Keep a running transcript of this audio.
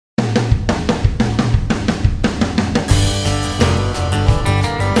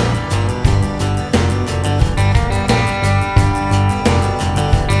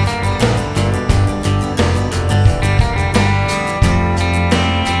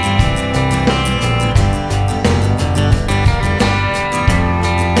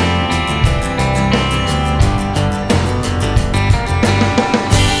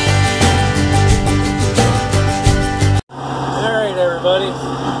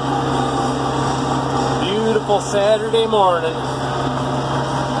Beautiful Saturday morning.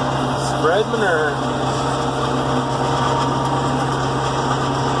 Spread manure.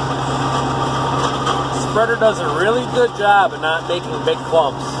 Spreader does a really good job at not making big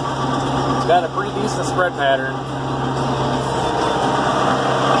clumps. It's got a pretty decent spread pattern.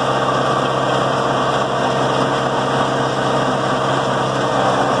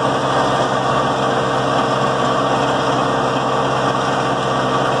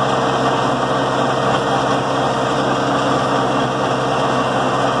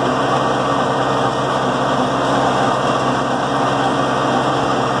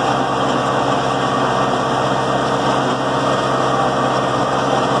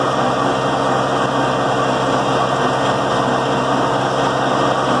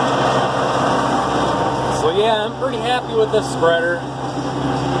 Yeah, I'm pretty happy with this spreader.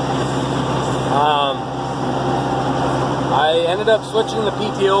 I ended up switching the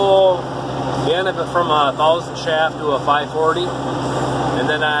PTO again from a 1000 shaft to a 540, and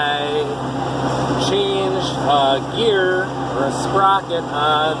then I changed a gear or a sprocket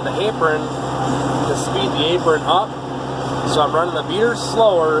on the apron to speed the apron up. So I'm running the beater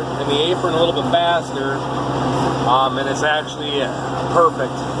slower and the apron a little bit faster, and it's actually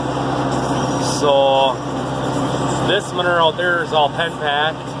perfect. So this manure out there is all pen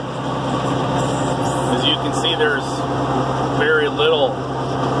packed. As you can see, there's very little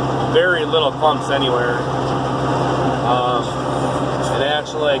clumps anywhere. And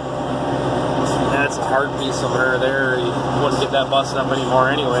actually, that's a hard piece of manure there. You wouldn't get that busted up anymore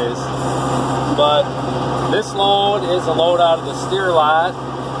anyways. But this load is a load out of the steer lot.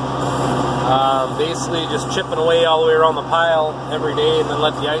 Basically just chipping away all the way around the pile every day and then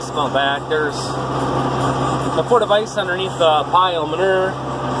let the ice melt back. There's a foot of ice underneath the pile of manure,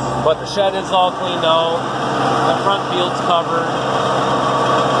 but the shed is all cleaned out. The front field's covered.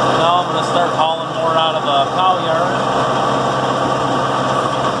 Now I'm going to start hauling more out of the cow yard.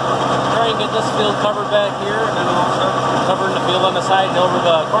 Try and get this field covered back here, and then we'll start covering the field on the side and over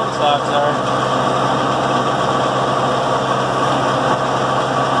the corn stalks are.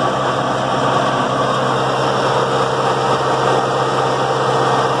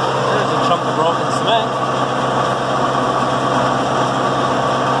 There's a chunk of broken cement.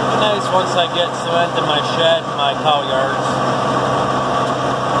 Once I get cement in my shed and my cow yards,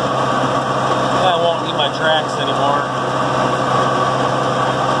 I won't need my tracks anymore.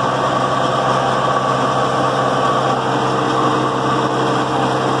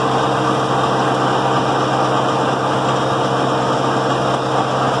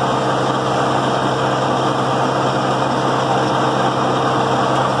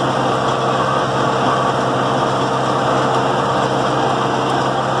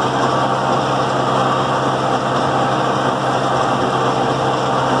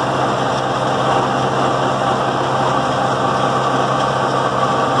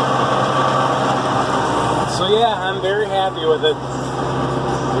 So yeah, I'm very happy with it.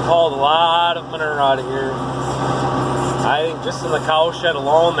 We've hauled a lot of manure out of here. I think just in the cow shed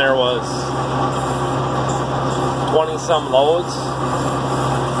alone there was 20-some loads.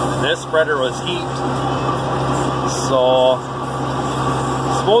 And this spreader was heaped. So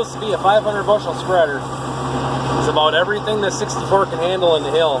it's supposed to be a 500 bushel spreader. It's about everything the 64 can handle in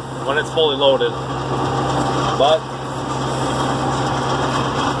the hill when it's fully loaded. But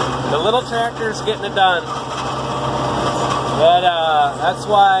the little tractor's getting it done. But that's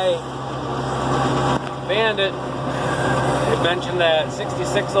why Bandit had mentioned that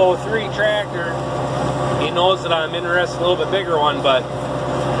 6603 tractor. He knows that I'm interested in a little bit bigger one, but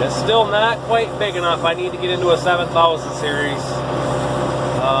it's still not quite big enough. I need to get into a 7000 series.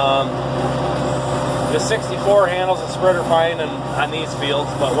 The 64 handles the spreader fine on these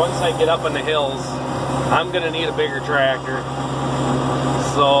fields, but once I get up in the hills, I'm going to need a bigger tractor.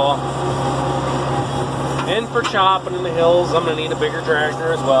 So, and for chopping in the hills, I'm going to need a bigger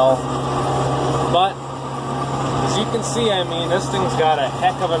tractor as well. But, as you can see, I mean, this thing's got a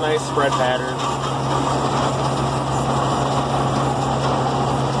heck of a nice spread pattern.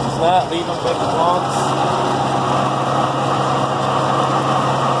 It's not leaving big clumps.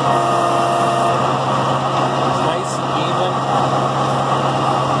 It's nice and even.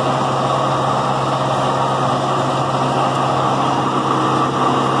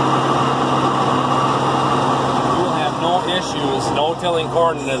 Issues, no tilling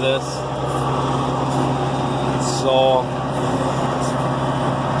corn into this. So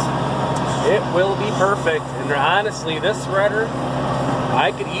it will be perfect. And honestly, this spreader,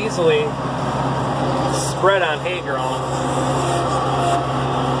 I could easily spread on hay ground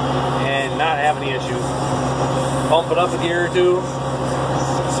and not have any issues. Pump it up a gear or two,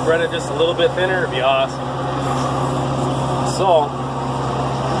 spread it just a little bit thinner, it'd be awesome. So,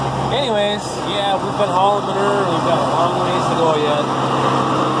 anyways, yeah, we've been hauling manure. We've got a long ways to go yet.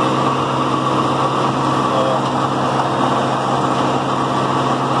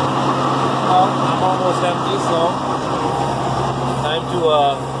 Well, I'm almost empty, so time to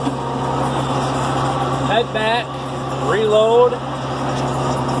head back, reload.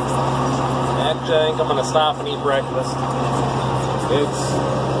 Actually, I think I'm gonna stop and eat breakfast.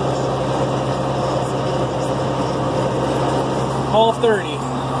 It's 12:30.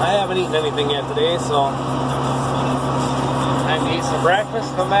 I haven't eaten anything yet today, so time to eat some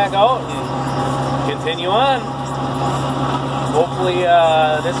breakfast, come back out, and continue on. Hopefully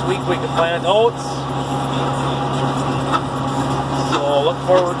this week we can plant oats. So look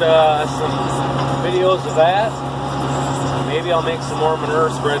forward to some videos of that. Maybe I'll make some more manure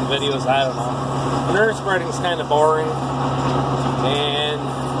spread videos, I don't know. Manure spreading is kind of boring, and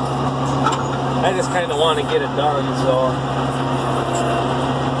I just kind of want to get it done, so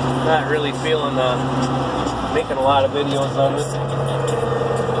not really feeling making a lot of videos of it.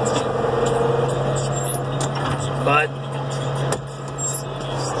 But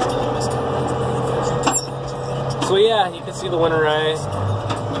so yeah, you can see the winter rye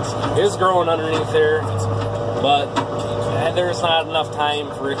is growing underneath there, but there's not enough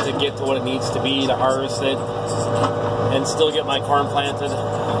time for it to get to what it needs to be to harvest it and still get my corn planted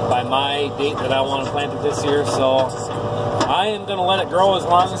by my date that I want to plant it this year. So I am going to let it grow as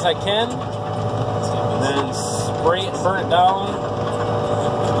long as I can, and then spray it and burn it down,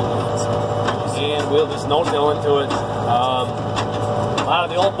 and we'll just no-till into it. A lot of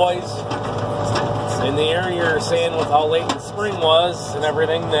the old boys in the area are saying with how late the spring was and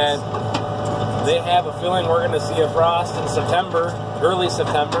everything that they have a feeling we're going to see a frost in September, early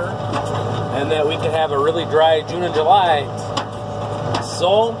September, and that we could have a really dry June and July.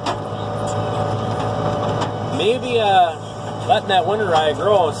 So maybe letting that winter rye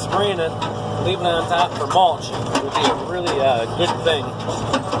grow, spraying it, leaving it on top for mulch would be a really good thing.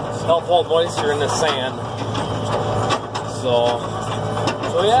 Help hold moisture in the sand. So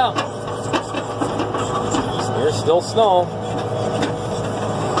yeah, there's still snow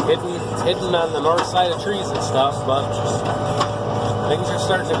hidden on the north side of trees and stuff, but things are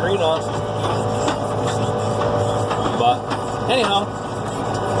starting to green up. But anyhow,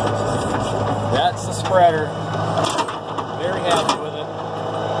 that's the spreader. Very happy with it.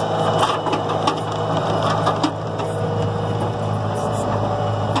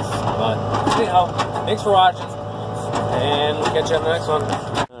 But anyhow, thanks for watching, and we'll catch you on the next one.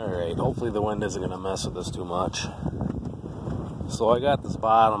 Alright, hopefully the wind isn't going to mess with this too much. So I got this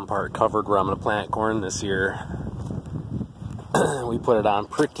bottom part covered where I'm going to plant corn this year. We put it on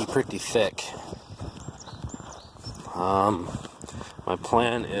pretty thick. My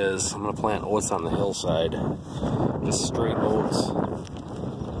plan is I'm going to plant oats on the hillside, just straight oats,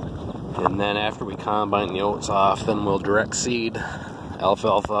 and then after we combine the oats off, then we'll direct seed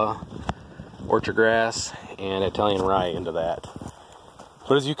alfalfa, orchard grass, and Italian rye into that.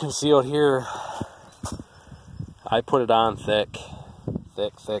 But as you can see out here, I put it on thick.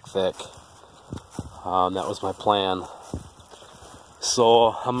 That was my plan.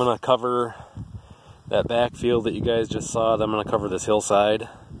 So I'm gonna cover that backfield that you guys just saw. Then I'm gonna cover this hillside.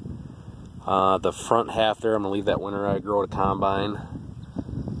 The front half there, I'm gonna leave that winter rye grow to combine.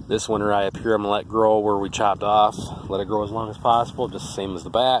 This winter rye up here, I'm gonna let grow where we chopped off. Let it grow as long as possible, just the same as the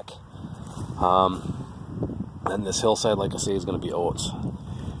back. And this hillside, like I say, is gonna be oats.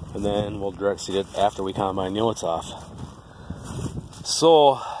 And then we'll direct seed it after we combine the oats off.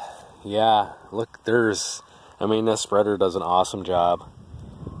 So, yeah, look, this spreader does an awesome job.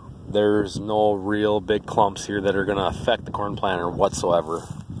 There's no real big clumps here that are going to affect the corn planter whatsoever.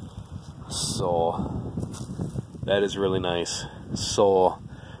 So, that is really nice. So,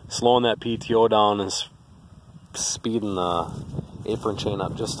 slowing that PTO down and speeding the apron chain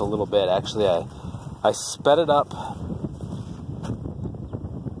up just a little bit. Actually, I sped it up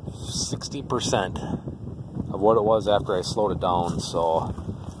 60% of what it was after I slowed it down, so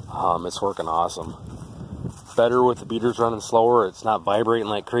it's working awesome. Better with the beaters running slower. It's not vibrating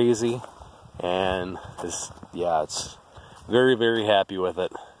like crazy, and it's very happy with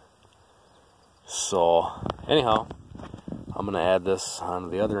it. So anyhow, I'm gonna add this on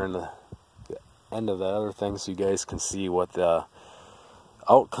the other end of the other thing so you guys can see what the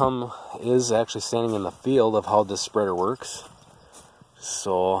outcome is actually standing in the field of how this spreader works.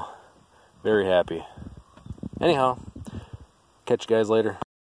 So very happy. Anyhow, catch you guys later.